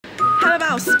Hello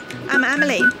boss, I'm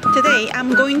Emily. Today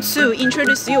I'm going to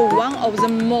introduce you one of the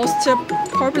most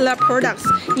popular products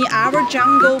in our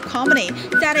Joygoal company,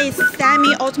 that is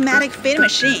semi-automatic filling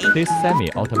machine. This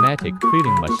semi-automatic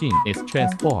filling machine is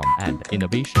transform and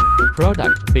innovation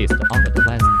product based on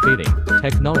advanced filling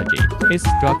technology. Its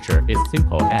structure is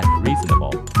simple and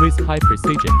reasonable, with high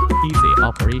precision, easy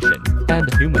operation,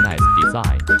 and humanized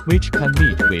design, which can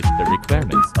meet with the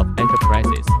requirements of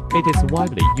enterprises. It is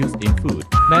widely used in food,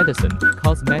 medicine,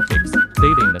 cosmetics,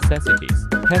 daily necessities,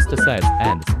 pesticides,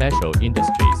 and special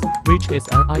industries, which is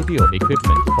an ideal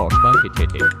equipment for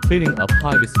quantitative filling of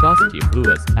high-viscosity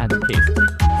fluids and pastes.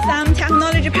 Some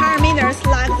technology parameters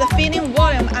like the filling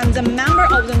volume and the number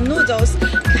of the nozzles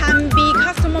can be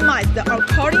customized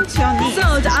according to your needs.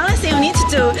 So the only thing you need to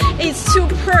do is to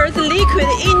pour the liquid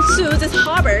into this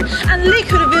hopper, and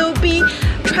liquid will be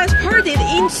transported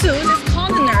into this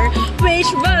container, which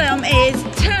volume is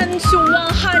 10 to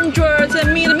 100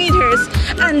 millimeters,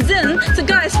 and then the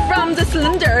gas from the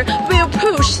cylinder will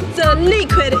push the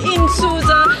liquid into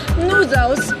the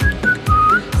nozzles.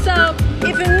 So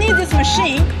if you need this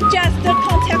machine, just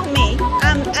contact me.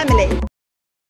 I'm Emily.